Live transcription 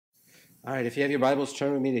All right, if you have your Bibles,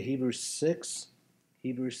 turn with me to Hebrews 6.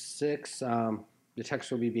 Hebrews 6, the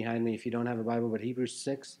text will be behind me if you don't have a Bible, but Hebrews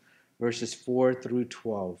 6, verses 4 through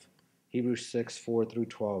 12. Hebrews 6, 4 through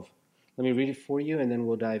 12. Let me read it for you, and then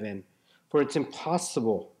we'll dive in. For it's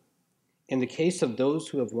impossible, in the case of those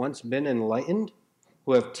who have once been enlightened,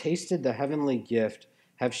 who have tasted the heavenly gift,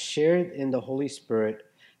 have shared in the Holy Spirit,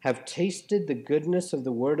 have tasted the goodness of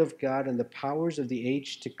the Word of God and the powers of the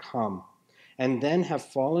age to come, and then have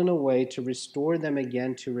fallen away, to restore them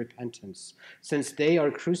again to repentance, since they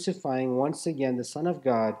are crucifying once again the Son of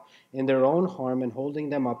God in their own harm and holding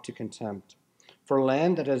them up to contempt. For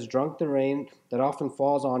land that has drunk the rain that often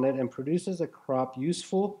falls on it and produces a crop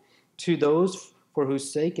useful to those for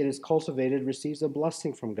whose sake it is cultivated receives a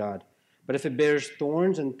blessing from God. But if it bears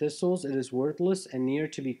thorns and thistles, it is worthless and near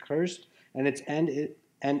to be cursed, and its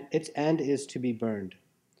end is to be burned.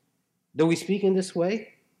 Though we speak in this way,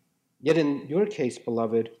 yet in your case,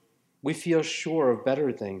 beloved, we feel sure of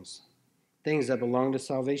better things, things that belong to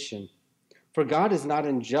salvation. For God is not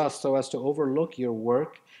unjust so as to overlook your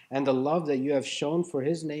work and the love that you have shown for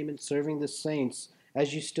his name in serving the saints,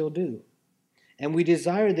 as you still do. And we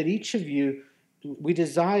desire each of you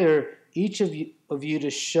to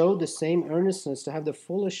show the same earnestness, to have the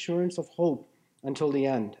full assurance of hope until the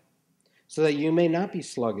end, so that you may not be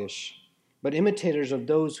sluggish, but imitators of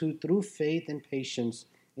those who through faith and patience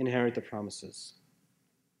inherit the promises.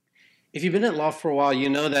 If you've been at LOFT for a while, you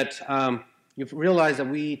know that you've realized that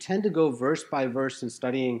we tend to go verse by verse in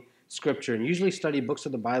studying Scripture, and usually study books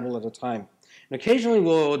of the Bible at a time. And occasionally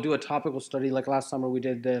we'll do a topical study, like last summer we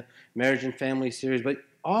did the Marriage and Family series, but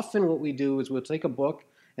often what we do is we'll take a book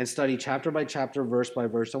and study chapter by chapter, verse by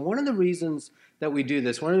verse. And one of the reasons that we do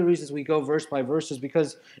this, one of the reasons we go verse by verse, is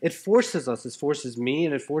because it forces us, it forces me,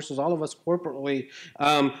 and it forces all of us corporately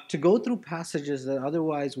to go through passages that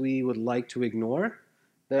otherwise we would like to ignore,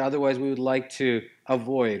 that otherwise we would like to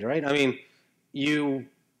avoid, right? I mean, you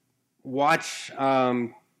watch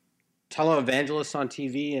televangelists on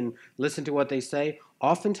TV and listen to what they say.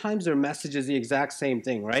 Oftentimes their message is the exact same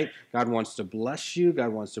thing, right? God wants to bless you. God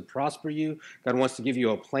wants to prosper you. God wants to give you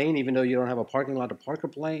a plane even though you don't have a parking lot to park a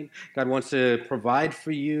plane. God wants to provide for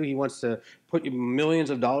you. He wants to put millions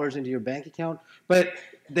of dollars into your bank account. But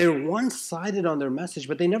they're one-sided on their message,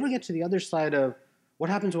 but they never get to the other side of what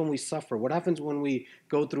happens when we suffer? What happens when we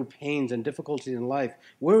go through pains and difficulties in life?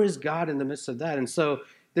 Where is God in the midst of that? And so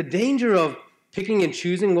the danger of picking and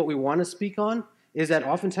choosing what we want to speak on is that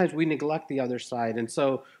oftentimes we neglect the other side. And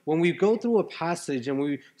so when we go through a passage and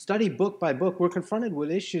we study book by book, we're confronted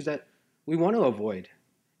with issues that we want to avoid.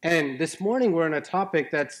 And this morning we're in a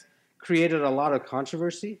topic that's created a lot of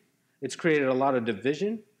controversy. It's created a lot of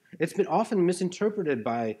division. It's been often misinterpreted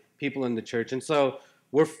by people in the church. And so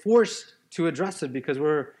we're forced to address it because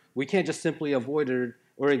we can't just simply avoid it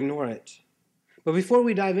or ignore it. But before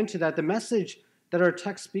we dive into that, the message that our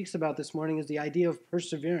text speaks about this morning is the idea of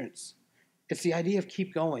perseverance. It's the idea of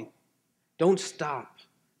keep going. Don't stop.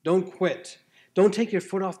 Don't quit. Don't take your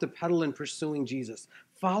foot off the pedal in pursuing Jesus.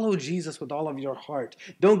 Follow Jesus with all of your heart.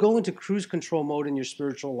 Don't go into cruise control mode in your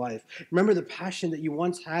spiritual life. Remember the passion that you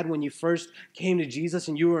once had when you first came to Jesus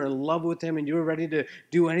and you were in love with him and you were ready to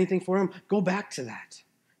do anything for him? Go back to that.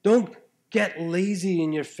 Don't get lazy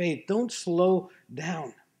in your faith. Don't slow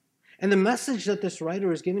down. And the message that this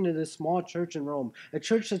writer is giving to this small church in Rome, a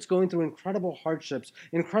church that's going through incredible hardships,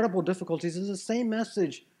 incredible difficulties, is the same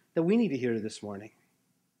message that we need to hear this morning.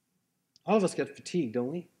 All of us get fatigued,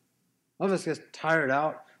 don't we? All of us get tired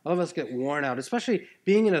out. All of us get worn out, especially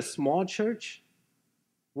being in a small church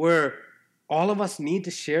where all of us need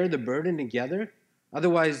to share the burden together.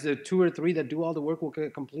 Otherwise, the two or three that do all the work will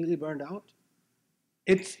get completely burned out.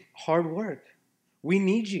 It's hard work. We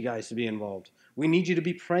need you guys to be involved. We need you to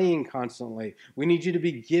be praying constantly. We need you to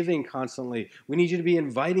be giving constantly. We need you to be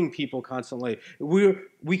inviting people constantly.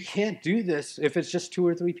 We can't do this if it's just two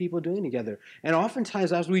or three people doing it together. And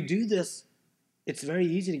oftentimes as we do this, it's very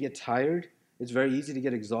easy to get tired. It's very easy to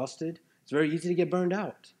get exhausted. It's very easy to get burned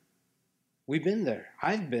out. We've been there.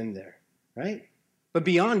 I've been there, right? But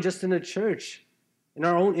beyond just in the church, in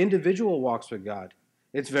our own individual walks with God,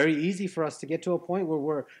 it's very easy for us to get to a point where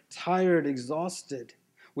we're tired, exhausted.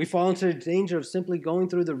 We fall into the danger of simply going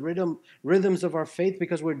through the rhythms of our faith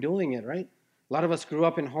because we're doing it, right? A lot of us grew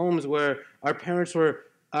up in homes where our parents were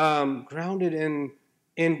grounded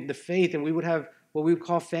in the faith, and we would have what we would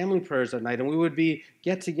call family prayers at night, and we would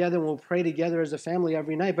get together and we'll pray together as a family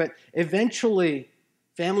every night. But eventually,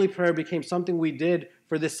 family prayer became something we did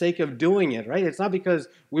for the sake of doing it, right? It's not because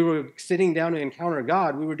we were sitting down to encounter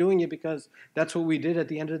God. We were doing it because that's what we did at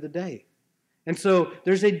the end of the day. And so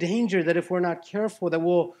there's a danger that if we're not careful, that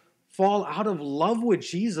we'll fall out of love with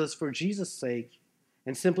Jesus for Jesus' sake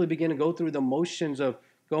and simply begin to go through the motions of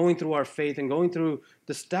going through our faith and going through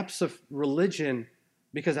the steps of religion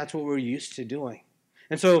because that's what we're used to doing.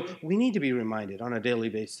 And so we need to be reminded on a daily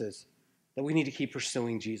basis that we need to keep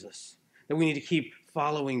pursuing Jesus, that we need to keep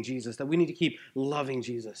following Jesus, that we need to keep loving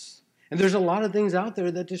Jesus. And there's a lot of things out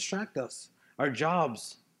there that distract us. Our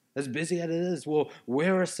jobs, as busy as it is, will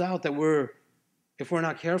wear us out, that if we're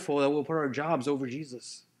not careful, that we'll put our jobs over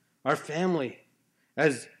Jesus. Our family,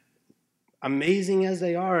 as amazing as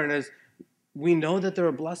they are, and as we know that they're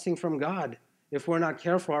a blessing from God, if we're not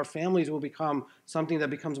careful, our families will become something that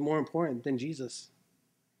becomes more important than Jesus.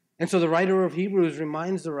 And so the writer of Hebrews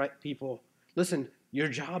reminds the right people, listen, your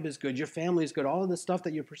job is good, your family is good, all of the stuff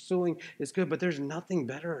that you're pursuing is good, but there's nothing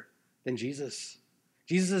better than Jesus.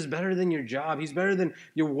 Jesus is better than your job. He's better than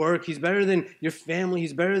your work. He's better than your family.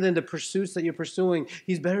 He's better than the pursuits that you're pursuing.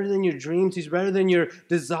 He's better than your dreams. He's better than your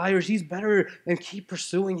desires. He's better, and keep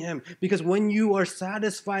pursuing him. Because when you are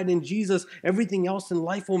satisfied in Jesus, everything else in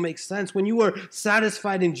life will make sense. When you are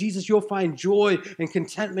satisfied in Jesus, you'll find joy and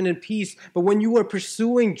contentment and peace. But when you are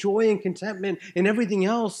pursuing joy and contentment in everything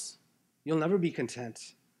else, you'll never be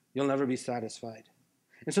content. You'll never be satisfied.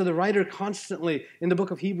 And so the writer constantly, in the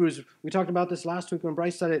book of Hebrews, we talked about this last week when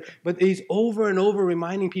Bryce said it, but he's over and over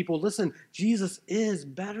reminding people, listen, Jesus is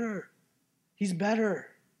better. He's better.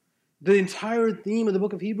 The entire theme of the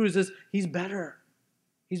book of Hebrews is he's better.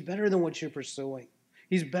 He's better than what you're pursuing.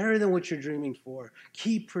 He's better than what you're dreaming for.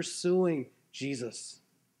 Keep pursuing Jesus.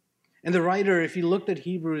 And the writer, if you looked at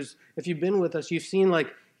Hebrews, if you've been with us, you've seen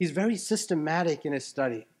he's very systematic in his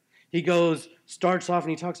study. He starts off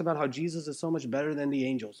and he talks about how Jesus is so much better than the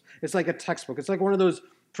angels. It's like a textbook. It's like one of those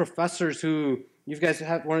professors you guys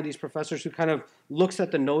have one of these professors who kind of looks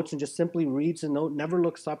at the notes and just simply reads the note, never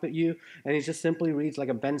looks up at you, and he just simply reads like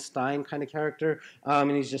a Ben Stein kind of character, and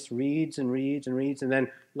he just reads and reads and reads and then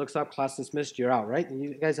looks up, class dismissed, you're out, right? And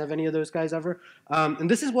you guys have any of those guys ever? And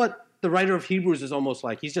this is what the writer of Hebrews is almost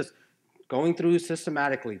like. He's just going through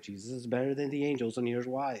systematically. Jesus is better than the angels, and here's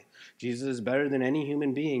why. Jesus is better than any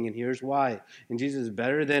human being, and here's why. And Jesus is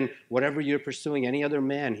better than whatever you're pursuing, any other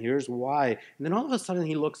man, here's why. And then all of a sudden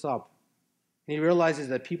he looks up, and he realizes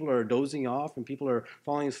that people are dozing off, and people are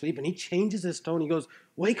falling asleep, and he changes his tone. He goes,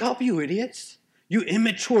 wake up, you idiots. You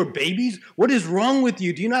immature babies. What is wrong with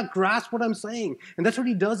you? Do you not grasp what I'm saying? And that's what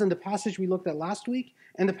he does in the passage we looked at last week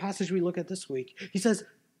and the passage we look at this week. He says,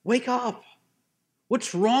 wake up.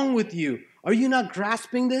 What's wrong with you? Are you not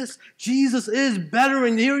grasping this? Jesus is better,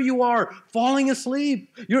 and here you are falling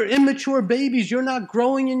asleep. You're immature babies. You're not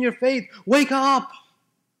growing in your faith. Wake up.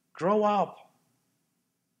 Grow up.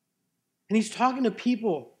 And he's talking to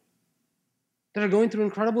people that are going through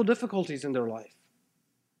incredible difficulties in their life.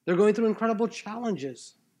 They're going through incredible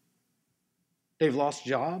challenges. They've lost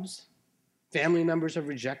jobs. Family members have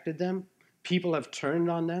rejected them. People have turned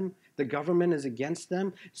on them. The government is against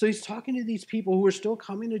them. So he's talking to these people who are still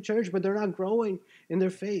coming to church, but they're not growing in their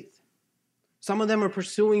faith. Some of them are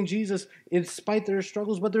pursuing Jesus in spite of their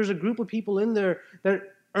struggles, but there's a group of people in there that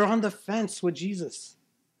are on the fence with Jesus.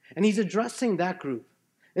 And he's addressing that group.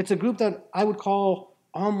 It's a group that I would call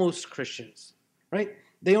almost Christians, right?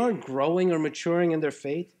 They aren't growing or maturing in their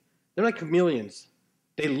faith. They're like chameleons.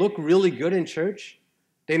 They look really good in church.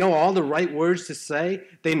 They know all the right words to say.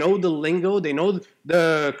 They know the lingo. They know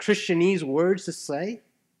the Christianese words to say.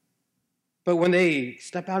 But when they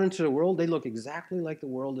step out into the world, they look exactly like the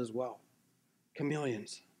world as well.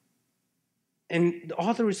 Chameleons. And the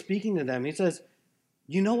author is speaking to them. He says,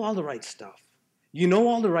 you know all the right stuff. You know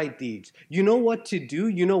all the right deeds. You know what to do.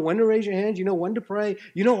 You know when to raise your hands. You know when to pray.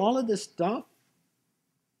 You know all of this stuff.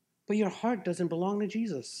 But your heart doesn't belong to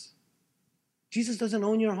Jesus. Jesus doesn't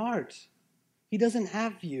own your heart. He doesn't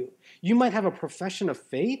have you. You might have a profession of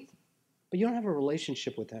faith, but you don't have a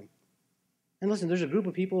relationship with him. And listen, there's a group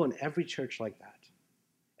of people in every church like that.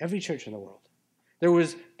 Every church in the world. There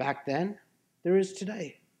was back then, there is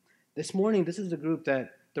today. This morning, this is the group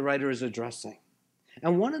that the writer is addressing.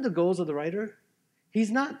 And one of the goals of the writer, he's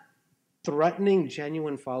not threatening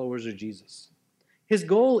genuine followers of Jesus. His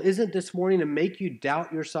goal isn't this morning to make you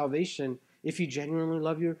doubt your salvation if you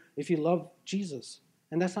genuinely if you love Jesus.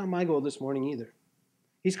 And that's not my goal this morning either.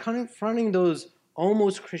 He's confronting those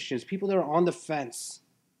almost Christians, people that are on the fence.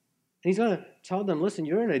 And he's going to tell them, listen,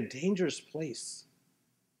 you're in a dangerous place.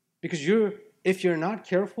 Because if you're not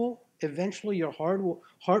careful, eventually your heart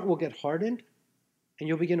will get hardened and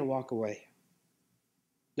you'll begin to walk away.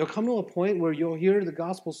 You'll come to a point where you'll hear the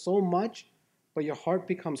gospel so much, but your heart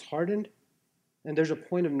becomes hardened and there's a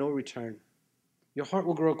point of no return. Your heart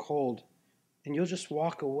will grow cold and you'll just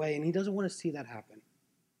walk away. And he doesn't want to see that happen.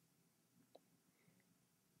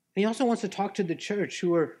 And he also wants to talk to the church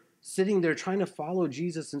who are sitting there trying to follow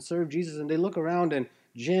Jesus and serve Jesus, and they look around and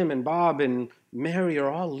Jim and Bob and Mary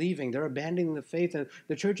are all leaving. They're abandoning the faith, and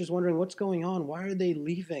the church is wondering what's going on. Why are they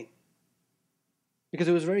leaving? Because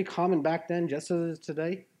it was very common back then, just as it is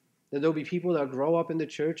today, that there'll be people that grow up in the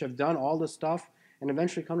church, have done all the stuff, and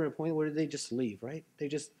eventually come to a point where they just leave, right? They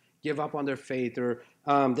just give up on their faith, or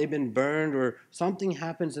they've been burned, or something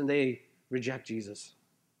happens and they reject Jesus.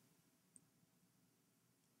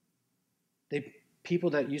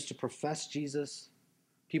 People that used to profess Jesus,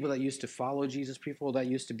 people that used to follow Jesus, people that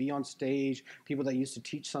used to be on stage, people that used to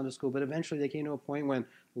teach Sunday school, but eventually they came to a point when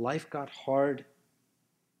life got hard,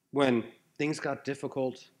 when things got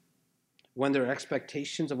difficult, when their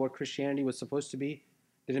expectations of what Christianity was supposed to be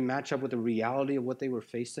didn't match up with the reality of what they were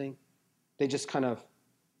facing. They just kind of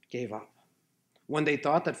gave up. When they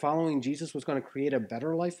thought that following Jesus was going to create a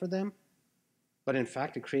better life for them, but in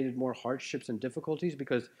fact it created more hardships and difficulties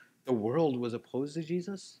because the world was opposed to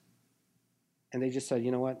Jesus, and they just said,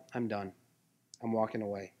 you know what, I'm done. I'm walking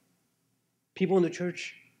away. People in the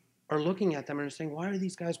church are looking at them and are saying, why are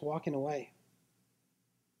these guys walking away?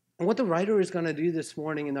 And what the writer is going to do this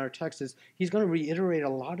morning in our text is he's going to reiterate a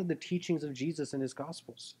lot of the teachings of Jesus in his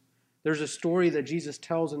Gospels. There's a story that Jesus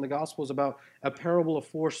tells in the Gospels about a parable of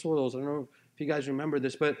 4 soils. I don't know if you guys remember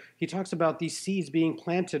this, but he talks about these seeds being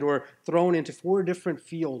planted or thrown into 4 different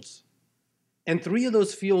fields. And 3 of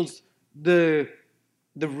those fields, the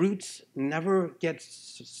roots never get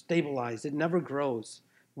stabilized. It never grows.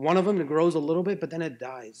 One of them, it grows a little bit, but then it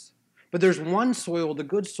dies. But there's one soil, the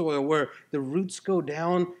good soil, where the roots go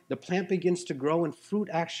down, the plant begins to grow, and fruit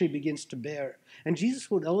actually begins to bear. And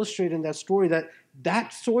Jesus would illustrate in that story that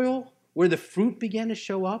that soil, where the fruit began to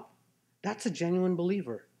show up, that's a genuine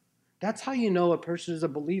believer. That's how you know a person is a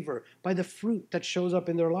believer, by the fruit that shows up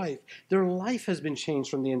in their life. Their life has been changed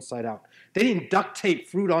from the inside out. They didn't duct tape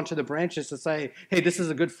fruit onto the branches to say, hey, this is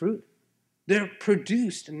a good fruit. They're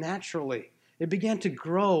produced naturally. It began to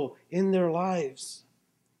grow in their lives.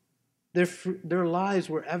 Their lives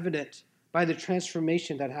were evident by the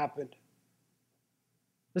transformation that happened.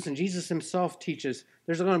 Listen, Jesus himself teaches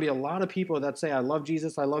there's going to be a lot of people that say, I love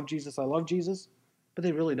Jesus, I love Jesus, I love Jesus, but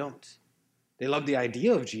they really don't. They love the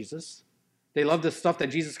idea of Jesus. They love the stuff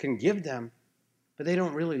that Jesus can give them, but they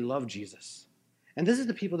don't really love Jesus. And this is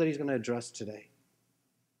the people that he's going to address today.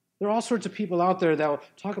 There are all sorts of people out there that will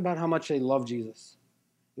talk about how much they love Jesus.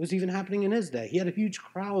 It was even happening in his day. He had huge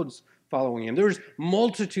crowds following him. There was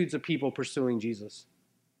multitudes of people pursuing Jesus.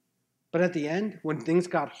 But at the end, when things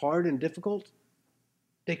got hard and difficult,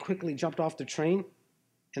 they quickly jumped off the train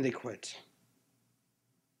and they quit.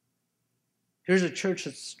 Here's a church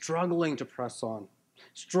that's struggling to press on,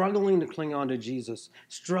 struggling to cling on to Jesus,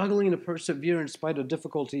 struggling to persevere in spite of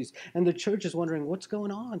difficulties, and the church is wondering, what's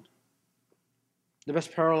going on? The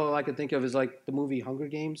best parallel I could think of is like the movie Hunger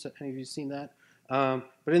Games. Have you seen that?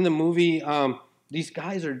 But in the movie, these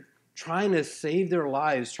guys are trying to save their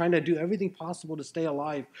lives, trying to do everything possible to stay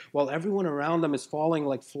alive while everyone around them is falling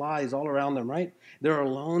like flies all around them, right? They're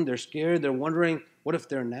alone, they're scared, they're wondering, what if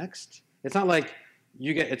they're next? It's not like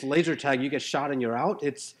it's laser tag, you get shot and you're out.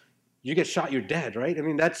 It's you get shot, you're dead, right? I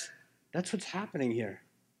mean, that's what's happening here.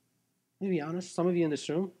 Let me be honest, some of you in this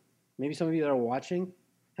room, maybe some of you that are watching,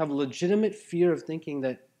 have legitimate fear of thinking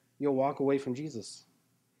that you'll walk away from Jesus.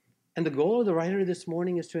 And the goal of the writer this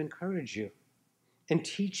morning is to encourage you and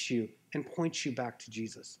teach you and point you back to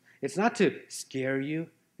Jesus. It's not to scare you.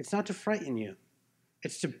 It's not to frighten you.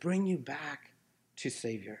 It's to bring you back to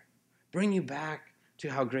Savior. Bring you back to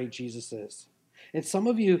how great Jesus is. And some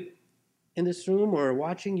of you in this room or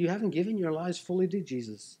watching, you haven't given your lives fully to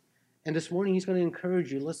Jesus. And this morning he's going to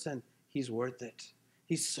encourage you, listen, he's worth it.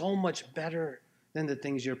 He's so much better than the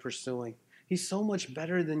things you're pursuing. He's so much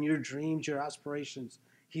better than your dreams, your aspirations.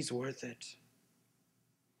 He's worth it.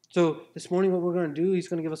 So this morning what we're going to do, he's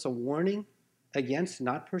going to give us a warning against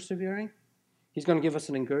not persevering. He's going to give us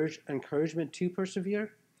an encouragement to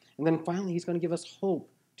persevere. And then finally, he's going to give us hope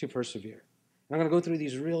to persevere. And I'm going to go through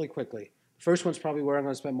these really quickly. The first one's probably where I'm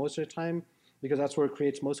going to spend most of the time because that's where it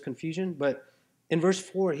creates most confusion. But in verse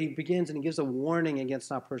 4, he begins and he gives a warning against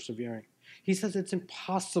not persevering. He says it's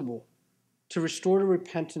impossible to restore to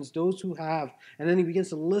repentance those who have. And then he begins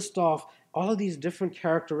to list off all of these different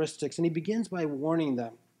characteristics. And he begins by warning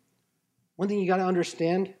them. One thing you got to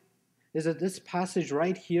understand is that this passage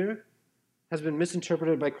right here has been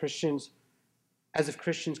misinterpreted by Christians as if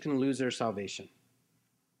Christians can lose their salvation.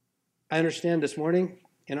 I understand this morning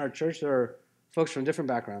in our church there are folks from different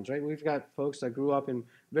backgrounds, right? We've got folks that grew up in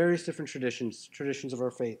various different traditions of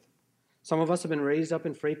our faith. Some of us have been raised up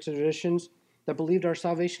in faith traditions that believed our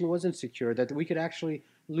salvation wasn't secure, that we could actually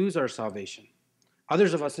lose our salvation.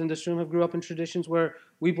 Others of us in this room have grew up in traditions where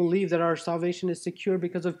we believe that our salvation is secure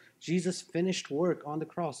because of Jesus' finished work on the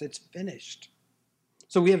cross. It's finished.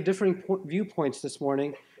 So we have differing viewpoints this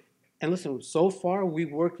morning. And listen, so far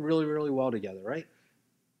we've worked really, really well together, right?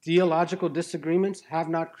 Theological disagreements have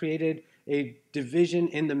not created a division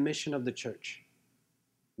in the mission of the church.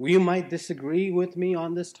 You might disagree with me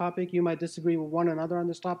on this topic. You might disagree with one another on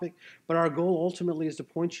this topic. But our goal ultimately is to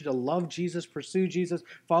point you to love Jesus, pursue Jesus,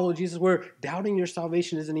 follow Jesus, where doubting your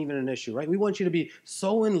salvation isn't even an issue, right? We want you to be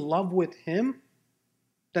so in love with him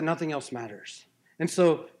that nothing else matters. And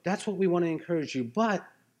so that's what we want to encourage you. But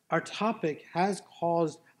our topic has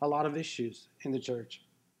caused a lot of issues in the church.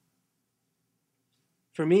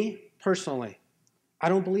 For me, personally, I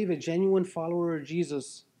don't believe a genuine follower of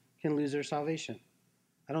Jesus can lose their salvation.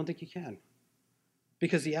 I don't think you can.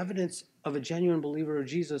 Because the evidence of a genuine believer of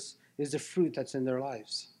Jesus is the fruit that's in their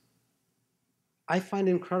lives. I find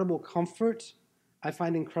incredible comfort, I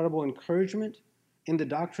find incredible encouragement in the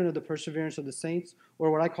doctrine of the perseverance of the saints, or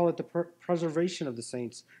what I call it the preservation of the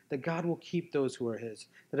saints, that God will keep those who are his.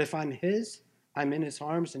 That if I'm his, I'm in his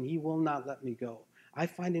arms and he will not let me go. I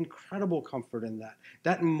find incredible comfort in that.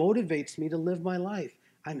 That motivates me to live my life.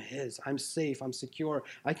 I'm his. I'm safe. I'm secure.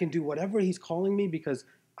 I can do whatever he's calling me because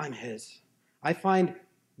I'm his. I find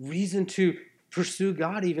reason to pursue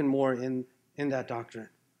God even more in that doctrine.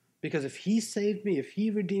 Because if he saved me, if he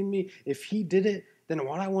redeemed me, if he did it, then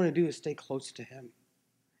what I want to do is stay close to him.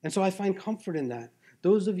 And so I find comfort in that.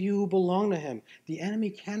 Those of you who belong to him, the enemy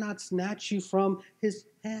cannot snatch you from his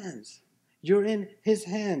hands. You're in his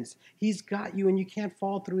hands. He's got you and you can't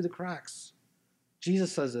fall through the cracks.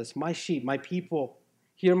 Jesus says this, my sheep, my people,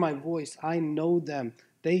 hear my voice. I know them.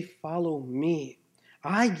 They follow me.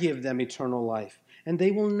 I give them eternal life, and they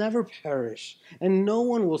will never perish, and no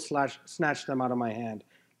one will snatch them out of my hand.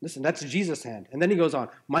 Listen, that's Jesus' hand. And then he goes on,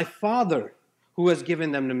 my Father, who has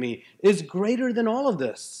given them to me, is greater than all of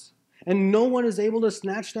this, and no one is able to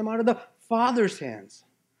snatch them out of the Father's hands.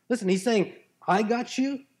 Listen, he's saying, I got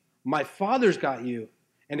you, my Father's got you,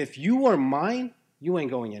 and if you are mine, you ain't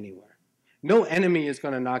going anywhere. No enemy is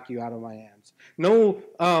going to knock you out of my hands. No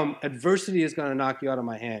adversity is going to knock you out of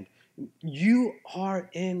my hand. You are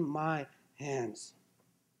in my hands.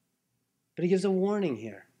 But he gives a warning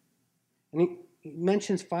here. And he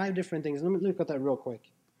mentions 5 different things. Let me look at that real quick.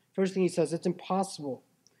 First thing he says, it's impossible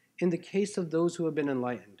in the case of those who have been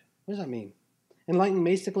enlightened. What does that mean? Enlightened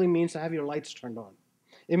basically means to have your lights turned on.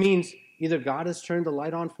 It means either God has turned the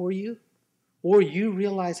light on for you, or you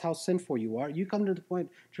realize how sinful you are. You come to the point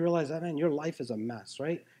to realize that, man, your life is a mess,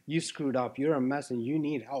 right? You screwed up. You're a mess and you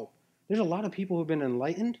need help. There's a lot of people who've been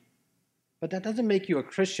enlightened, but that doesn't make you a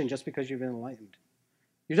Christian just because you've been enlightened.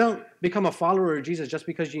 You don't become a follower of Jesus just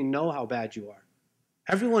because you know how bad you are.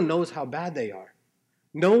 Everyone knows how bad they are.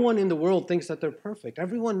 No one in the world thinks that they're perfect.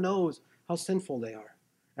 Everyone knows how sinful they are.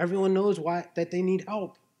 Everyone knows that they need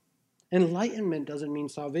help. Enlightenment doesn't mean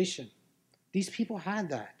salvation. These people had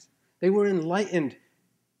that. They were enlightened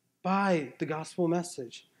by the gospel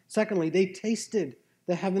message. Secondly, they tasted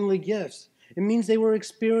the heavenly gifts. It means they were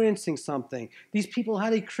experiencing something. These people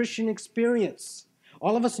had a Christian experience.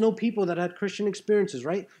 All of us know people that had Christian experiences,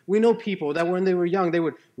 right? We know people that when they were young, they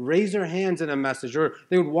would raise their hands in a message, or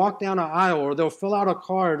they would walk down an aisle, or they'll fill out a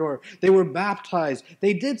card, or they were baptized.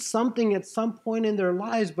 They did something at some point in their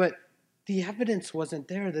lives, but the evidence wasn't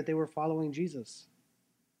there that they were following Jesus.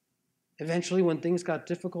 Eventually, when things got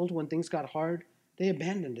difficult, when things got hard, they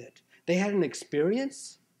abandoned it. They had an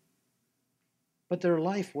experience, but their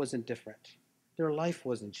life wasn't different. Their life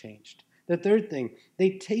wasn't changed. The third thing,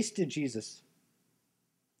 they tasted Jesus.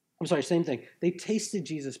 Same thing. They tasted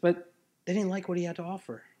Jesus, but they didn't like what he had to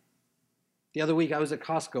offer. The other week, I was at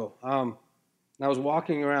Costco. And I was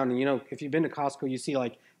walking around, and if you've been to Costco, you see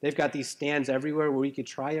they've got these stands everywhere where you could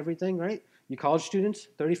try everything, right? You college students,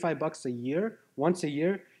 $35 a year, once a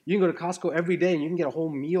year. You can go to Costco every day, and you can get a whole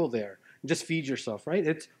meal there and just feed yourself, right?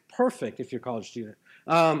 It's perfect if you're a college student.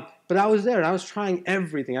 But I was there, and I was trying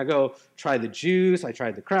everything. I go try the juice, I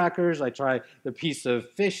tried the crackers, I tried the piece of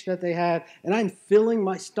fish that they had, and I'm filling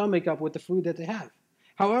my stomach up with the food that they have.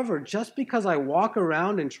 However, just because I walk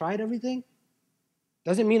around and tried everything,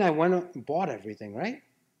 doesn't mean I went and bought everything, right?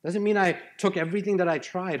 Doesn't mean I took everything that I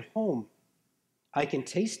tried home. I can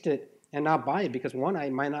taste it and not buy it because 1, I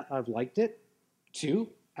might not have liked it. 2,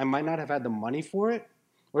 I might not have had the money for it.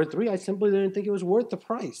 Or 3, I simply didn't think it was worth the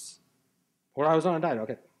price. Or I was on a diet.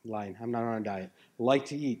 Okay, lying. I'm not on a diet. Like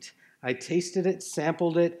to eat. I tasted it,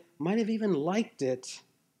 sampled it, might have even liked it.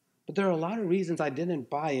 But there are a lot of reasons I didn't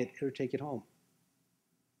buy it or take it home.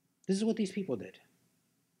 This is what these people did.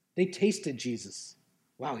 They tasted Jesus.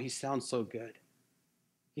 Wow, he sounds so good.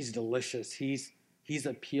 He's delicious. He's he's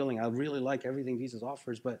appealing. I really like everything Jesus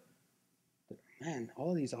offers, but man,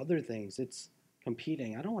 all these other things, it's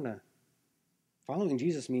competing. I don't want to, following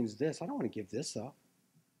Jesus means this. I don't want to give this up.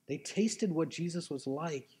 They tasted what Jesus was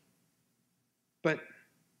like, but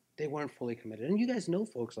they weren't fully committed. And you guys know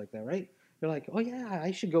folks like that, right? They're like, oh yeah,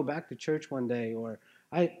 I should go back to church one day, or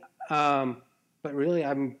but really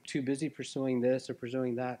I'm too busy pursuing this or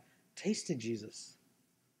pursuing that. Tasted Jesus,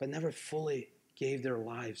 but never fully gave their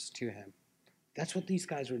lives to him. That's what these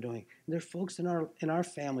guys were doing. And there are folks in our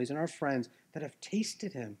families and our friends that have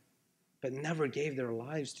tasted him, but never gave their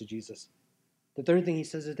lives to Jesus. The third thing he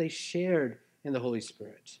says is they shared in the Holy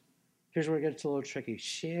Spirit. Here's where it gets a little tricky.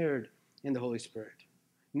 Shared in the Holy Spirit.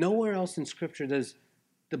 Nowhere else in Scripture does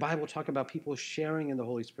the Bible talk about people sharing in the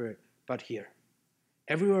Holy Spirit but here.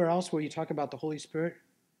 Everywhere else where you talk about the Holy Spirit,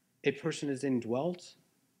 a person is indwelt,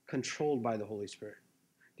 controlled by the Holy Spirit.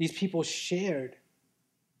 These people shared,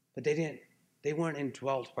 but they weren't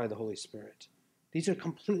indwelt by the Holy Spirit. These are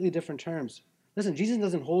completely different terms. Listen, Jesus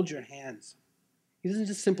doesn't hold your hands. He doesn't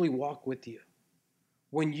just simply walk with you.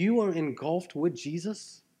 When you are engulfed with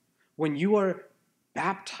Jesus, when you are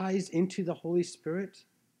baptized into the Holy Spirit,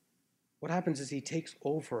 what happens is he takes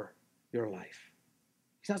over your life.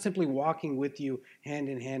 He's not simply walking with you hand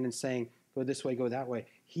in hand and saying, go this way, go that way.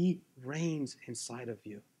 He reigns inside of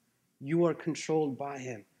you. You are controlled by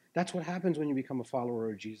him. That's what happens when you become a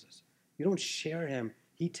follower of Jesus. You don't share him.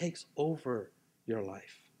 He takes over your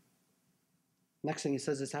life. Next thing he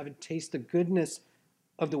says is having tasted the goodness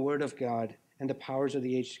of the word of God and the powers of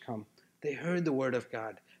the age to come. They heard the word of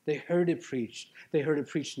God. They heard it preached. They heard it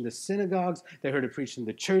preached in the synagogues. They heard it preached in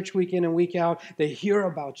the church week in and week out. They hear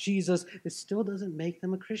about Jesus. It still doesn't make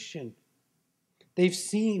them a Christian. They've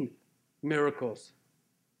seen miracles.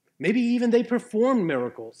 Maybe even they performed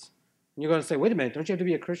miracles. And you're going to say, wait a minute, don't you have to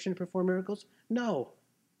be a Christian to perform miracles? No.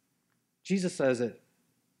 Jesus says it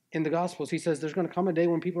in the Gospels. He says there's going to come a day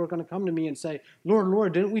when people are going to come to me and say, Lord,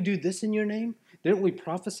 Lord, didn't we do this in your name? Didn't we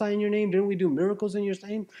prophesy in your name? Didn't we do miracles in your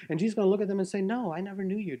name? And Jesus is going to look at them and say, no, I never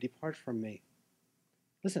knew you. Depart from me.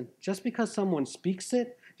 Listen, just because someone speaks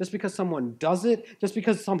it, just because someone does it, just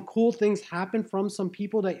because some cool things happen from some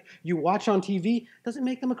people that you watch on TV, doesn't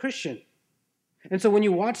make them a Christian. And so when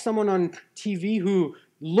you watch someone on TV who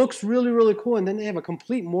looks really, really cool and then they have a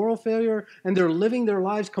complete moral failure and they're living their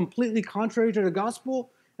lives completely contrary to the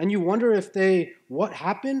gospel, and you wonder if what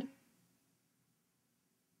happened?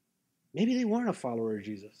 Maybe they weren't a follower of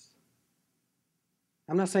Jesus.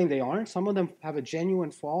 I'm not saying they aren't. Some of them have a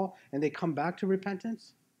genuine fall and they come back to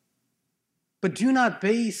repentance. But do not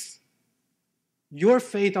base your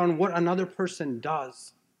faith on what another person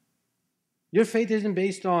does. Your faith isn't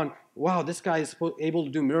based on, wow, this guy is able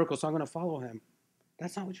to do miracles, so I'm going to follow him.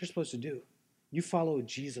 That's not what you're supposed to do. You follow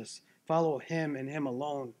Jesus. Follow him and him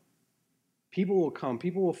alone. People will come.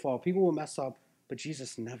 People will fall. People will mess up. But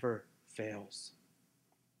Jesus never fails.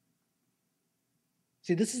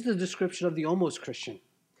 See, this is the description of the almost Christian.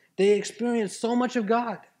 They experienced so much of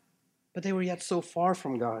God, but they were yet so far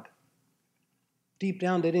from God. Deep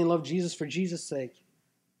down, they didn't love Jesus for Jesus' sake.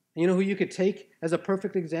 And you know who you could take as a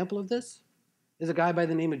perfect example of this? Is a guy by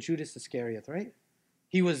the name of Judas Iscariot, right?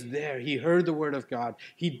 He was there. He heard the word of God.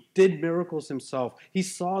 He did miracles himself. He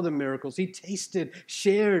saw the miracles. He tasted,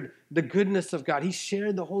 shared the goodness of God. He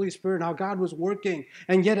shared the Holy Spirit, how God was working.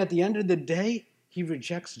 And yet at the end of the day, he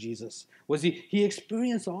rejects Jesus. He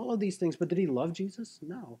experienced all of these things, but did he love Jesus?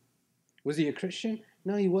 No. Was he a Christian?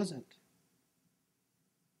 No, he wasn't.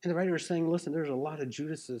 And the writer is saying, listen, there's a lot of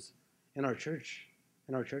Judases in our church,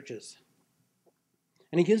 in our churches.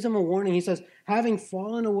 And he gives them a warning. He says, having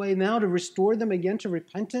fallen away now to restore them again to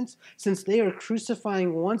repentance, since they are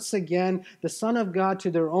crucifying once again the Son of God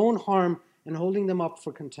to their own harm and holding them up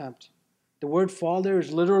for contempt. The word fall there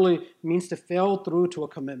means to fail through to a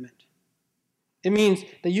commitment. It means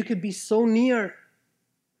that you could be so near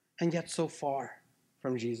and yet so far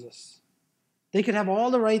from Jesus. They could have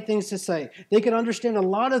all the right things to say. They could understand a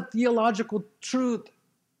lot of theological truth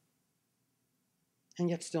and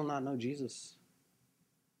yet still not know Jesus.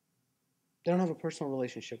 They don't have a personal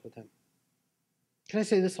relationship with him. Can I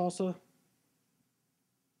say this also?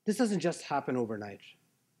 This doesn't just happen overnight.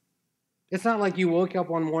 It's not like you woke up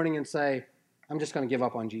one morning and say, I'm just going to give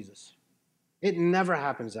up on Jesus. It never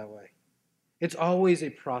happens that way. It's always a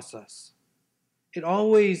process. It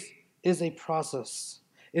always is a process.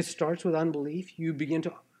 It starts with unbelief. You begin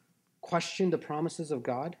to question the promises of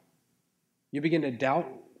God. You begin to doubt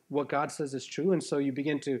what God says is true, and so you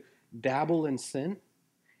begin to dabble in sin.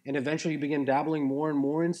 And eventually you begin dabbling more and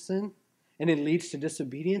more in sin, and it leads to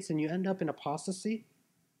disobedience, and you end up in apostasy,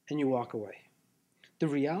 and you walk away. The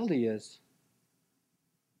reality is,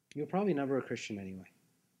 you're probably never a Christian anyway.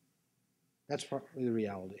 That's probably the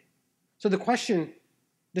reality. So the question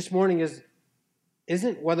this morning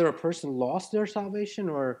isn't whether a person lost their salvation,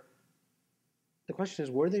 or the question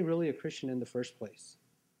is, were they really a Christian in the first place?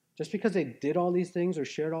 Just because they did all these things or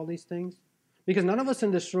shared all these things? Because none of us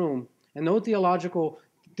in this room, and no theologian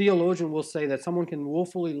will say that someone can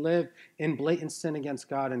willfully live in blatant sin against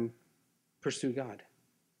God and pursue God.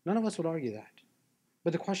 None of us would argue that.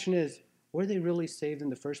 But the question is, were they really saved in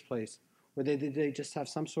the first place? Or did they just have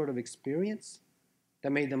some sort of experience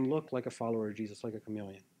that made them look like a follower of Jesus, like a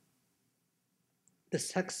chameleon? The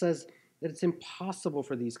text says that it's impossible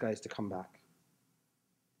for these guys to come back.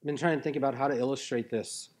 I've been trying to think about how to illustrate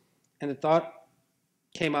this. And the thought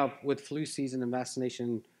came up with flu season and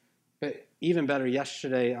vaccination. But even better,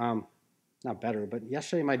 yesterday, not better, but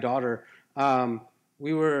yesterday my daughter,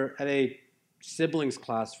 we were at a siblings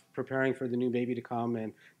class preparing for the new baby to come,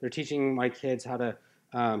 and they're teaching my kids how to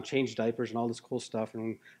change diapers and all this cool stuff.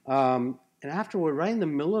 And afterward, right in the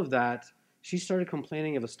middle of that, she started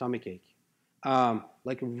complaining of a stomach ache.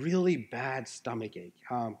 Like a really bad stomach ache.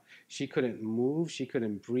 She couldn't move. She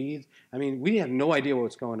couldn't breathe. I mean, we have no idea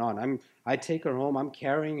what's going on. I take her home. I'm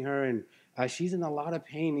carrying her, and she's in a lot of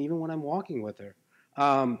pain even when I'm walking with her.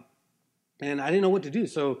 And I didn't know what to do.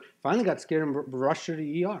 So finally got scared and rushed her to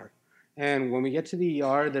the ER. And when we get to the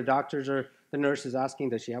ER, the nurse is asking,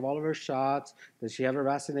 does she have all of her shots? Does she have her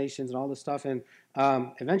vaccinations and all this stuff? And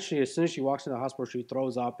eventually, as soon as she walks into the hospital, she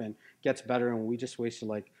throws up and gets better. And we just wasted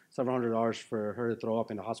like several $100s for her to throw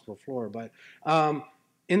up in the hospital floor. But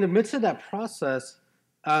in the midst of that process,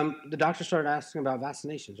 the doctor started asking about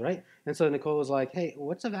vaccinations, right? And so Nicole was like, hey,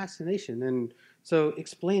 what's a vaccination? And so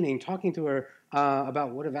talking to her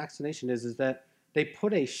about what a vaccination is that they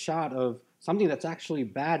put a shot of something that's actually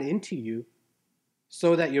bad into you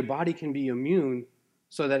so that your body can be immune,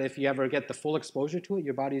 so that if you ever get the full exposure to it,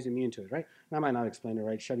 your body's immune to it, right? And I might not explain it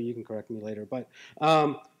right. Chevy, you can correct me later. But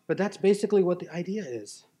that's basically what the idea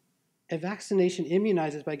is. A vaccination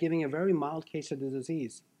immunizes by giving a very mild case of the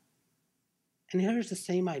disease. And here's the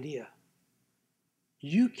same idea.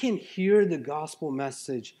 You can hear the gospel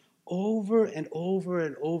message over and over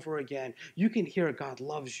and over again. You can hear God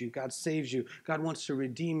loves you, God saves you, God wants to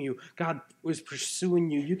redeem you, God is pursuing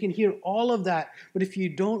you. You can hear all of that, but if you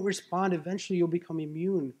don't respond, eventually you'll become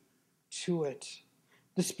immune to it.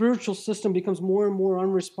 The spiritual system becomes more and more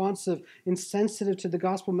unresponsive, insensitive to the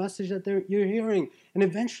gospel message that you're hearing, and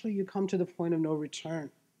eventually you come to the point of no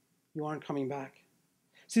return. You aren't coming back.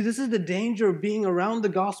 See, this is the danger of being around the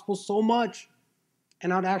gospel so much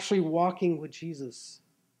and not actually walking with Jesus.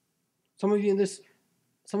 Some of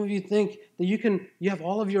you think that you have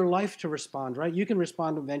all of your life to respond, right? You can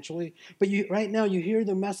respond eventually, but right now you hear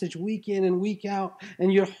the message week in and week out,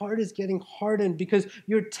 and your heart is getting hardened because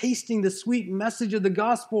you're tasting the sweet message of the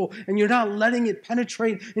gospel, and you're not letting it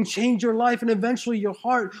penetrate and change your life, and eventually your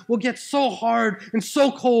heart will get so hard and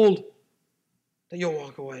so cold that you'll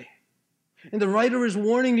walk away. And the writer is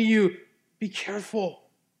warning to you, be careful,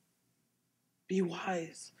 be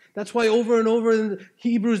wise. That's why over and over in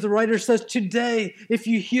Hebrews, the writer says, today, if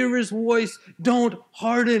you hear his voice, don't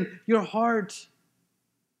harden your heart.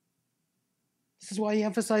 This is why he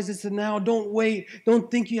emphasizes it now. Don't wait.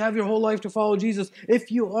 Don't think you have your whole life to follow Jesus.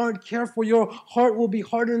 If you aren't careful, your heart will be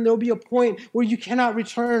hardened. There'll be a point where you cannot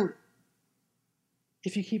return.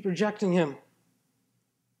 If you keep rejecting him,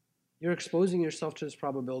 you're exposing yourself to this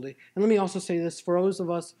probability. And let me also say this, for those of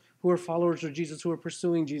us who are followers of Jesus, who are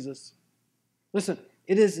pursuing Jesus, listen,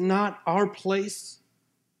 it is not our place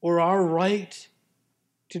or our right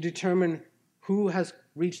to determine who has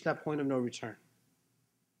reached that point of no return.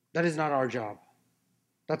 That is not our job.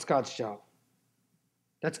 That's God's job.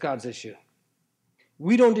 That's God's issue.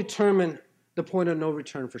 We don't determine the point of no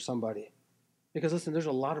return for somebody. Because listen, there's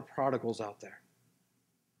a lot of prodigals out there.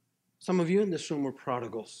 Some of you in this room were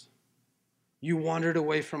prodigals. You wandered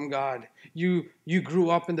away from God. You grew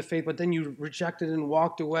up in the faith, but then you rejected and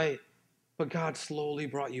walked away. But God slowly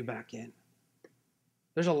brought you back in.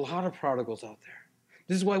 There's a lot of prodigals out there.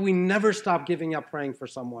 This is why we never stop giving up praying for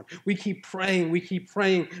someone. We keep praying, we keep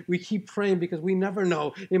praying, we keep praying because we never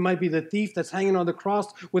know. It might be the thief that's hanging on the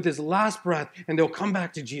cross with his last breath and they'll come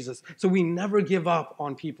back to Jesus. So we never give up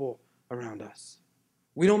on people around us.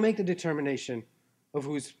 We don't make the determination of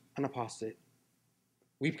who's an apostate.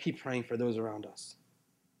 We keep praying for those around us.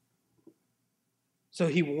 So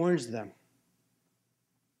he warns them.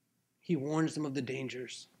 He warns them of the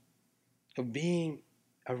dangers of being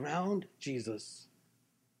around Jesus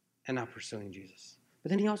and not pursuing Jesus. But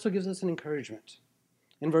then he also gives us an encouragement.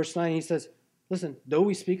 In verse 9, he says, listen, though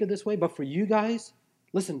we speak it this way, but for you guys,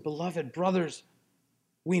 listen, beloved brothers,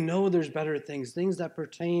 We know there's better things, things that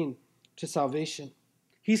pertain to salvation.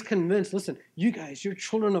 He's convinced, listen, you guys, you're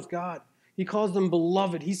children of God. He calls them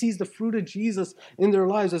beloved. He sees the fruit of Jesus in their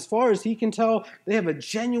lives. As far as he can tell, they have a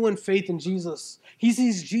genuine faith in Jesus. He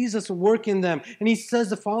sees Jesus work in them. And he says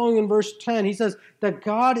the following in verse 10. He says that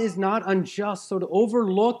God is not unjust, so to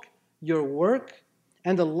overlook your work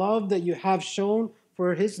and the love that you have shown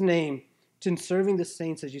for his name in serving the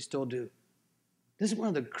saints as you still do. This is one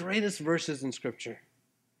of the greatest verses in Scripture.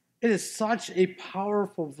 It is such a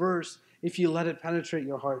powerful verse if you let it penetrate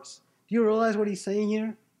your hearts. Do you realize what he's saying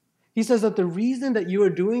here? He says that the reason that you are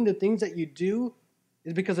doing the things that you do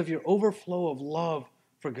is because of your overflow of love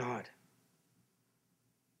for God.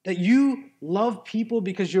 That you love people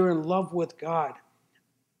because you're in love with God.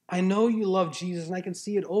 I know you love Jesus, and I can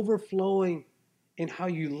see it overflowing in how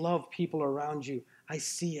you love people around you. I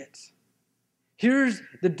see it. Here's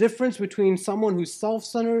the difference between someone who's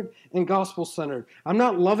self-centered and gospel-centered. I'm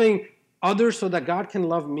not loving others so that God can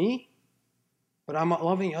love me, but I'm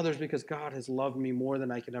loving others because God has loved me more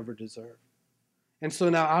than I can ever deserve. And so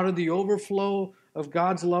now out of the overflow of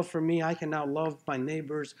God's love for me, I can now love my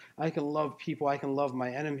neighbors. I can love people. I can love my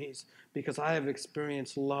enemies because I have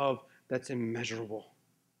experienced love that's immeasurable.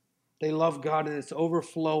 They love God and it's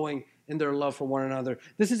overflowing in their love for one another.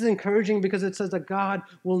 This is encouraging because it says that God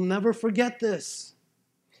will never forget this.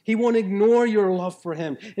 He won't ignore your love for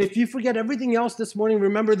him. If you forget everything else this morning,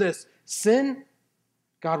 remember this. Sin,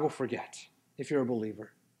 God will forget if you're a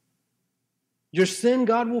believer. Your sin,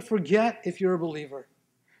 God will forget if you're a believer.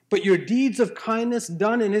 But your deeds of kindness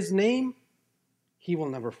done in his name, he will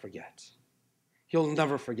never forget. He'll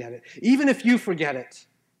never forget it. Even if you forget it,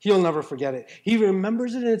 he'll never forget it. He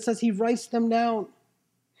remembers it, and it says he writes them down.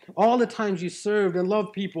 All the times you served and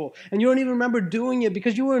loved people, and you don't even remember doing it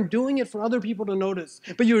because you weren't doing it for other people to notice,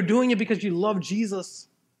 but you were doing it because you loved Jesus.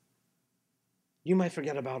 You might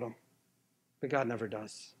forget about him, but God never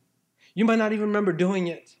does. You might not even remember doing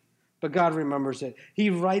it, but God remembers it. He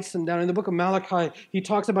writes them down. In the book of Malachi, he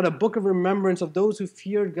talks about a book of remembrance of those who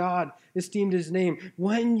feared God, esteemed his name.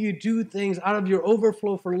 When you do things out of your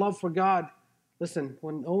overflow for love for God, listen,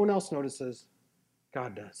 when no one else notices,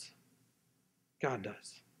 God does. God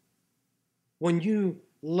does. When you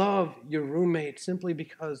love your roommate simply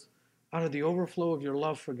because out of the overflow of your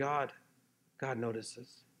love for God, God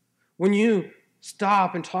notices. When you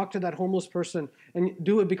stop and talk to that homeless person and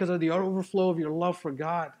do it because of the overflow of your love for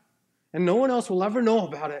God, and no one else will ever know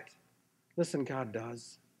about it, listen, God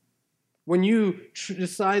does. When you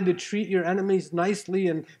decide to treat your enemies nicely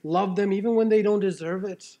and love them even when they don't deserve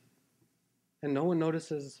it, and no one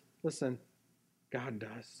notices, listen, God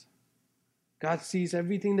does. God sees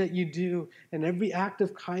everything that you do and every act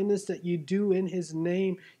of kindness that you do in his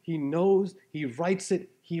name. He knows, he writes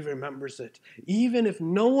it, he remembers it. Even if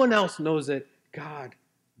no one else knows it, God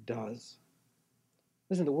does.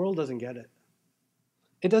 Listen, the world doesn't get it.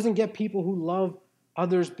 It doesn't get people who love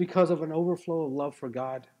others because of an overflow of love for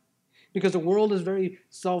God. Because the world is very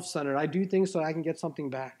self-centered. I do things so I can get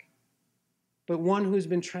something back. But one who's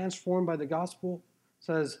been transformed by the gospel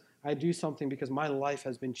says, I do something because my life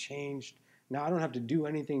has been changed. Now I don't have to do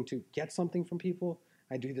anything to get something from people.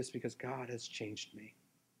 I do this because God has changed me.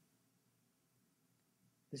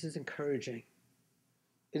 This is encouraging.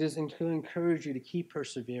 It is to encourage you to keep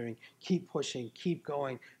persevering, keep pushing, keep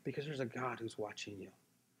going, because there's a God who's watching you.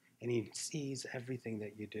 And he sees everything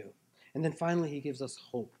that you do. And then finally, he gives us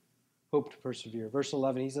hope to persevere. Verse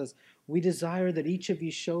 11, he says, we desire that each of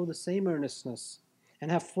you show the same earnestness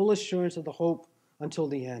and have full assurance of the hope until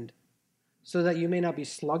the end, so that you may not be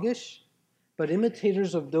sluggish, but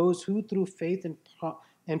imitators of those who through faith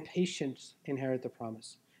and patience inherit the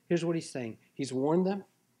promise. Here's what he's saying. He's warned them.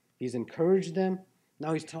 He's encouraged them.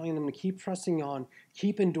 Now he's telling them to keep pressing on,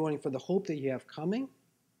 keep enduring for the hope that you have coming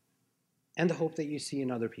and the hope that you see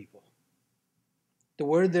in other people. The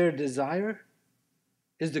word there, desire,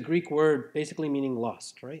 is the Greek word basically meaning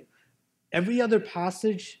lust, right? Every other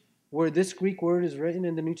passage where this Greek word is written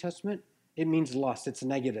in the New Testament, it means lust. It's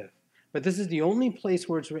negative. But this is the only place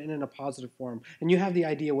where it's written in a positive form. And you have the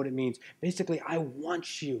idea what it means. Basically, I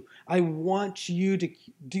want you. I want you to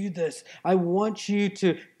do this. I want you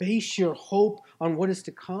to base your hope on what is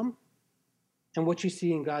to come and what you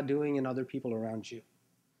see in God doing in other people around you.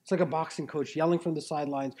 It's like a boxing coach yelling from the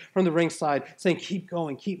sidelines, from the ringside, saying, keep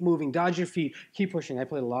going, keep moving, dodge your feet, keep pushing. I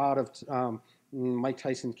played a lot of Mike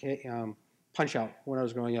Tyson Punch-Out when I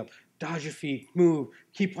was growing up. Dodge your feet, move,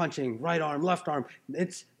 keep punching, right arm, left arm.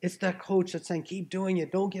 It's that coach that's saying, keep doing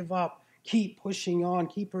it, don't give up, keep pushing on,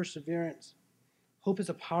 keep perseverance. Hope is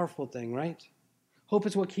a powerful thing, right? Hope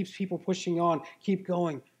is what keeps people pushing on, keep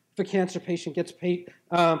going. If a cancer patient gets paid,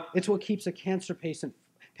 it's what keeps a cancer patient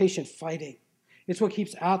patient fighting. It's what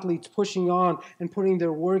keeps athletes pushing on and putting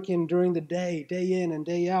their work in during the day in and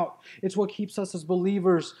day out. It's what keeps us as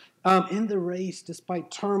believers in the race despite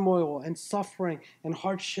turmoil and suffering and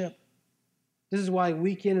hardship. This is why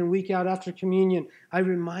week in and week out after communion, I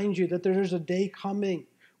remind you that there's a day coming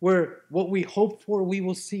where what we hope for, we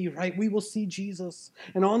will see, right? We will see Jesus.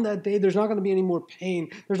 And on that day, there's not going to be any more pain.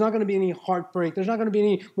 There's not going to be any heartbreak. There's not going to be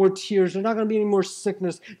any more tears. There's not going to be any more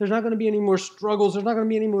sickness. There's not going to be any more struggles. There's not going to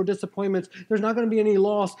be any more disappointments. There's not going to be any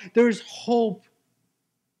loss. There's hope.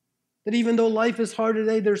 That even though life is hard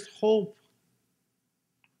today, there's hope.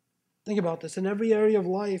 Think about this. In every area of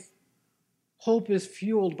life, hope is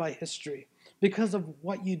fueled by history because of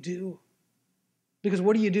what you do. Because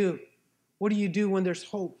what do you do? What do you do when there's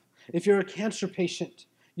hope? If you're a cancer patient,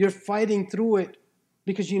 you're fighting through it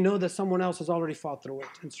because you know that someone else has already fought through it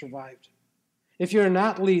and survived. If you're an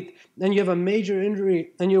athlete and you have a major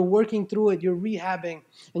injury and you're working through it, you're rehabbing,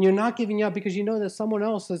 and you're not giving up because you know that someone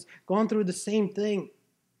else has gone through the same thing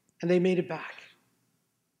and they made it back.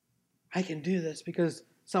 I can do this because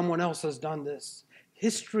someone else has done this.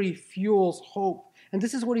 History fuels hope. And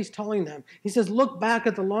this is what he's telling them. He says, look back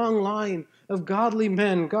at the long line of godly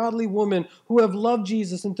men, godly women who have loved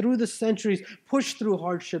Jesus and through the centuries pushed through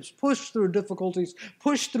hardships, pushed through difficulties,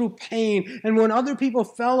 pushed through pain. And when other people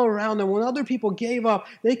fell around them, when other people gave up,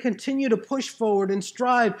 they continued to push forward and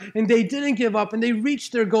strive, and they didn't give up, and they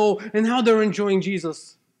reached their goal, and now they're enjoying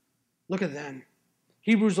Jesus. Look at them.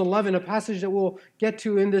 Hebrews 11, a passage that we'll get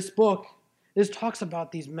to in this book, this talks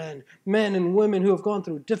about these men and women who have gone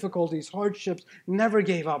through difficulties, hardships, never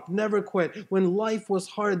gave up, never quit. When life was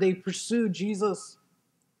hard, they pursued Jesus.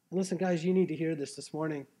 And listen, guys, you need to hear this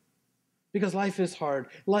morning. Because life is hard,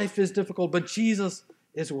 life is difficult, but Jesus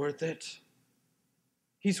is worth it.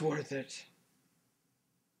 He's worth it.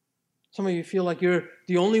 Some of you feel like you're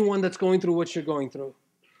the only one that's going through what you're going through.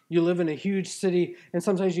 You live in a huge city, and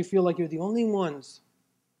sometimes you feel like you're the only ones.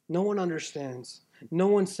 No one understands. No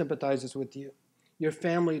one sympathizes with you. Your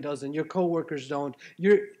family doesn't. Your coworkers don't.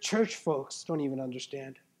 Your church folks don't even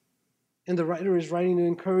understand. And the writer is writing to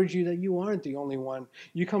encourage you that you aren't the only one.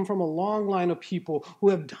 You come from a long line of people who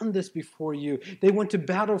have done this before you. They went to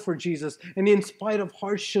battle for Jesus, and in spite of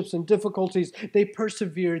hardships and difficulties, they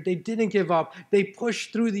persevered. They didn't give up. They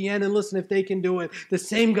pushed through the end, and listen, if they can do it, the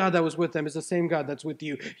same God that was with them is the same God that's with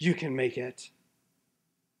you. You can make it.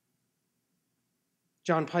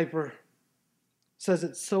 John Piper says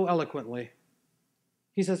it so eloquently.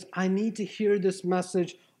 He says, I need to hear this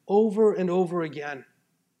message over and over again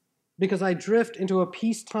because I drift into a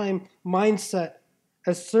peacetime mindset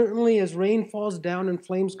as certainly as rain falls down and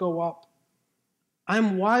flames go up.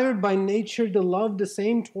 I'm wired by nature to love the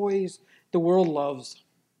same toys the world loves.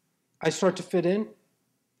 I start to fit in.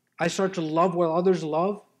 I start to love what others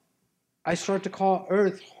love. I start to call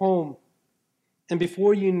Earth home. And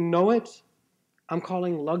before you know it, I'm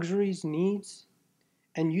calling luxuries needs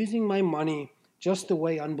and using my money just the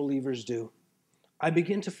way unbelievers do. I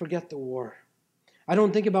begin to forget the war. I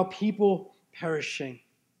don't think about people perishing.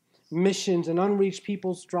 Missions and unreached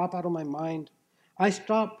peoples drop out of my mind. I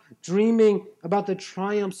stop dreaming about the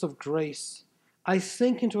triumphs of grace. I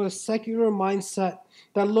sink into a secular mindset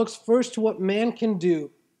that looks first to what man can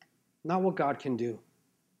do, not what God can do.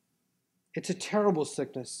 It's a terrible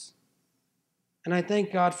sickness. And I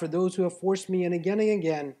thank God for those who have forced me in again and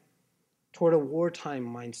again toward a wartime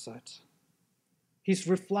mindset. He's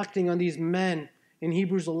reflecting on these men in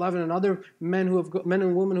Hebrews 11 and other men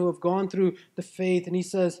and women who have gone through the faith. And he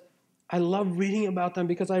says, I love reading about them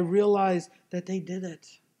because I realize that they did it.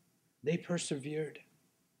 They persevered.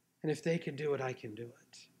 And if they can do it, I can do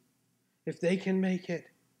it. If they can make it,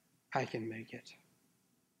 I can make it.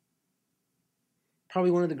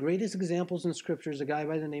 Probably one of the greatest examples in Scripture is a guy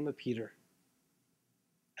by the name of Peter.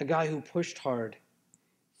 A guy who pushed hard,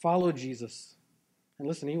 followed Jesus. And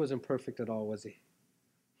listen, he wasn't perfect at all, was he?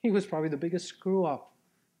 He was probably the biggest screw-up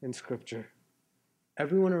in Scripture.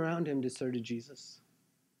 Everyone around him deserted Jesus.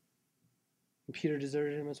 And Peter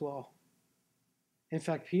deserted him as well. In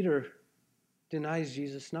fact, Peter denies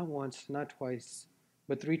Jesus not once, not twice,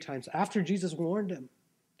 but 3 times after Jesus warned him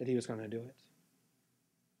that he was going to do it.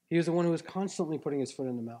 He was the one who was constantly putting his foot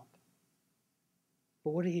in the mouth.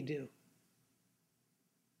 But what did he do?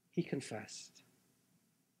 He confessed.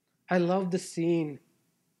 I love the scene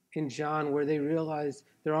in John where they realize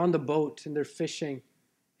they're on the boat and they're fishing.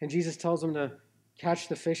 And Jesus tells them to catch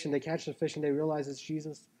the fish, and they catch the fish and they realize it's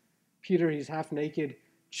Jesus. Peter, he's half naked,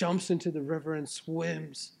 jumps into the river and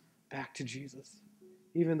swims back to Jesus,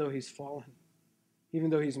 even though he's fallen, even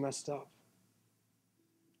though he's messed up.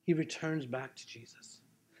 He returns back to Jesus.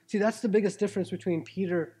 See, that's the biggest difference between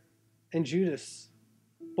Peter and Judas.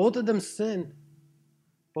 Both of them sin.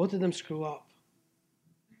 Both of them screw up.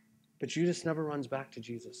 But Judas never runs back to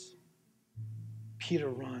Jesus. Peter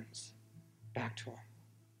runs back to him.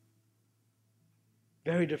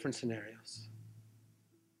 Very different scenarios.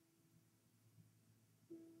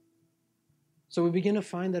 So we begin to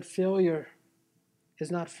find that failure is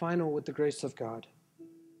not final with the grace of God.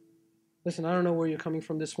 Listen, I don't know where you're coming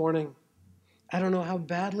from this morning. I don't know how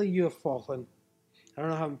badly you have fallen. I don't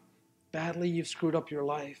know how badly you've screwed up your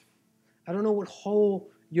life. I don't know what hole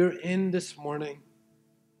you're in this morning.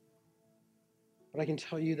 But I can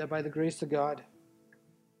tell you that by the grace of God,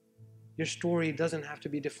 your story doesn't have to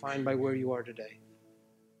be defined by where you are today.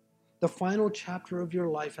 The final chapter of your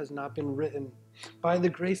life has not been written. By the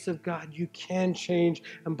grace of God, you can change.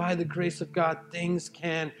 And by the grace of God, things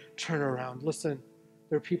can turn around. Listen,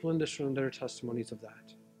 there are people in this room that are testimonies of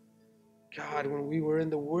that. God, when we were in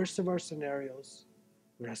the worst of our scenarios,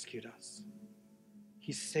 rescued us.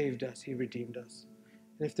 He saved us. He redeemed us.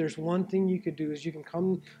 And if there's one thing you could do is you can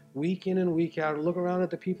come week in and week out, look around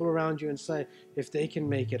at the people around you and say, if they can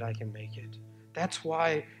make it, I can make it. That's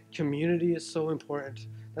why community is so important.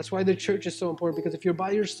 That's why the church is so important, because if you're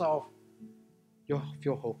by yourself, you'll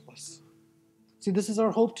feel hopeless. See, this is our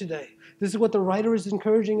hope today. This is what the writer is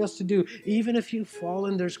encouraging us to do. Even if you've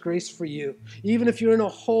fallen, there's grace for you. Even if you're in a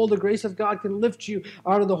hole, the grace of God can lift you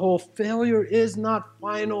out of the hole. Failure is not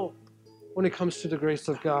final when it comes to the grace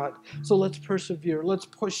of God. So let's persevere. Let's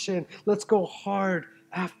push in. Let's go hard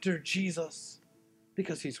after Jesus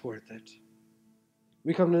because he's worth it.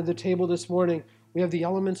 We come to the table this morning. We have the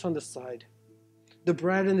elements on the side. The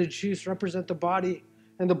bread and the juice represent the body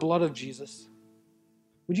and the blood of Jesus.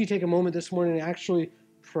 Would you take a moment this morning to actually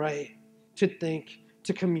pray, to think,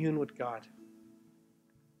 to commune with God?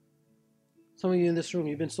 Some of you in this room,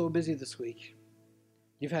 you've been so busy this week.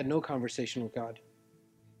 You've had no conversation with God.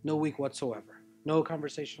 No week whatsoever. No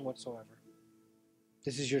conversation whatsoever.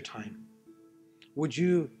 This is your time. Would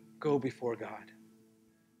you go before God?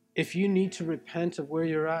 If you need to repent of where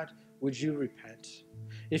you're at, would you repent?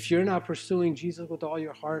 If you're not pursuing Jesus with all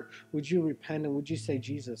your heart, would you repent and would you say,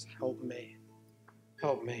 Jesus, help me?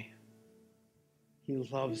 Help me. He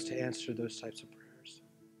loves to answer those types of prayers.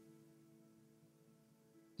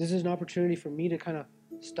 This is an opportunity for me to kind of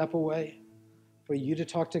step away, for you to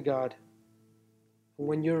talk to God. And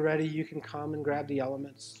when you're ready, you can come and grab the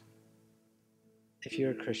elements if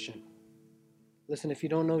you're a Christian. Listen, if you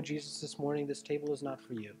don't know Jesus this morning, this table is not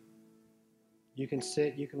for you. You can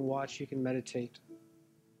sit, you can watch, you can meditate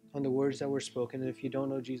on the words that were spoken. And if you don't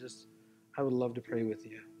know Jesus, I would love to pray with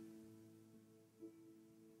you.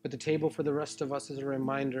 But the table for the rest of us is a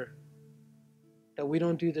reminder that we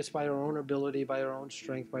don't do this by our own ability, by our own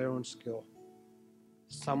strength, by our own skill.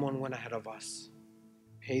 Someone went ahead of us,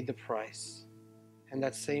 paid the price, and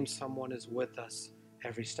that same someone is with us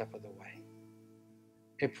every step of the way.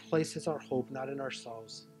 It places our hope not in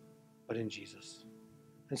ourselves, but in Jesus.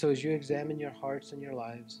 And so as you examine your hearts and your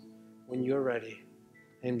lives, when you're ready,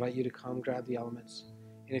 I invite you to come grab the elements.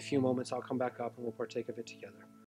 In a few moments, I'll come back up and we'll partake of it together.